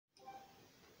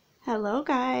Hello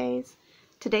guys!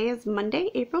 Today is Monday,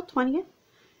 April 20th,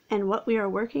 and what we are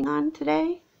working on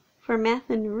today for math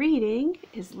and reading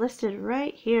is listed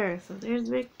right here. So there's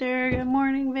Victor. Good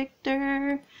morning,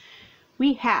 Victor.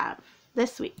 We have,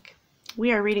 this week,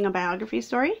 we are reading a biography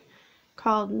story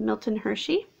called Milton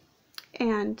Hershey.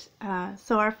 And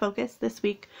so our focus this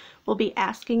week will be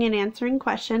asking and answering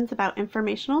questions about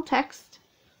informational text,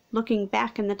 looking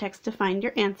back in the text to find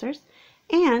your answers,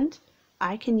 and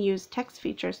I can use text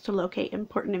features to locate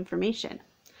important information.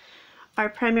 Our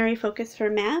primary focus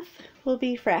for math will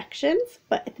be fractions,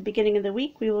 but at the beginning of the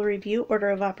week we will review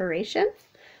order of operations.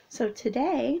 So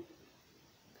today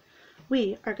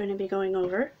we are going to be going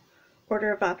over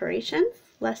order of operations,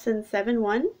 lesson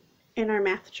 7-1 in our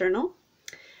math journal.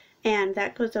 And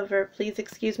that goes over please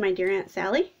excuse my dear Aunt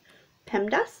Sally,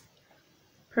 PEMDAS,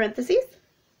 parentheses,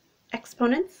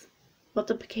 exponents,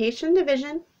 multiplication,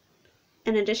 division,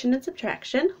 and addition and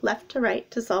subtraction, left to right,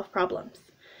 to solve problems.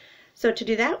 So to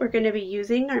do that, we're going to be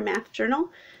using our math journal,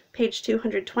 page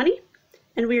 220,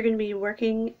 and we're going to be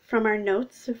working from our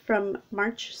notes from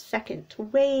March 2nd,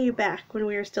 way back when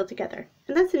we were still together.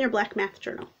 And that's in your black math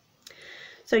journal.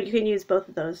 So you can use both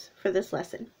of those for this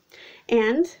lesson.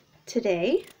 And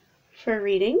today, for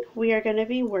reading, we are going to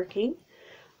be working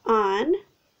on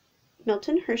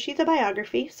Milton Hershey, the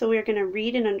biography. So we are going to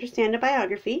read and understand a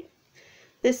biography.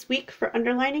 This week for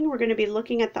underlining, we're going to be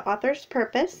looking at the author's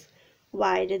purpose.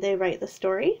 Why did they write the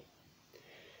story?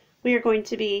 We are going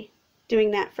to be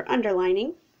doing that for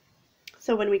underlining.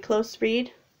 So when we close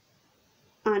read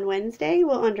on Wednesday,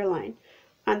 we'll underline.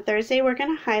 On Thursday, we're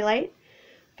going to highlight,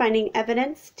 finding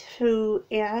evidence to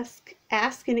ask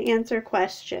and answer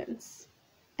questions.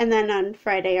 And then on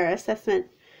Friday, our assessment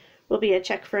will be a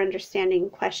check for understanding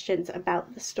questions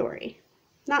about the story.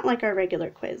 Not like our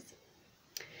regular quiz.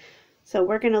 So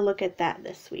we're going to look at that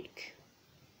this week.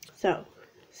 So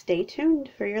stay tuned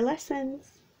for your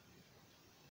lessons.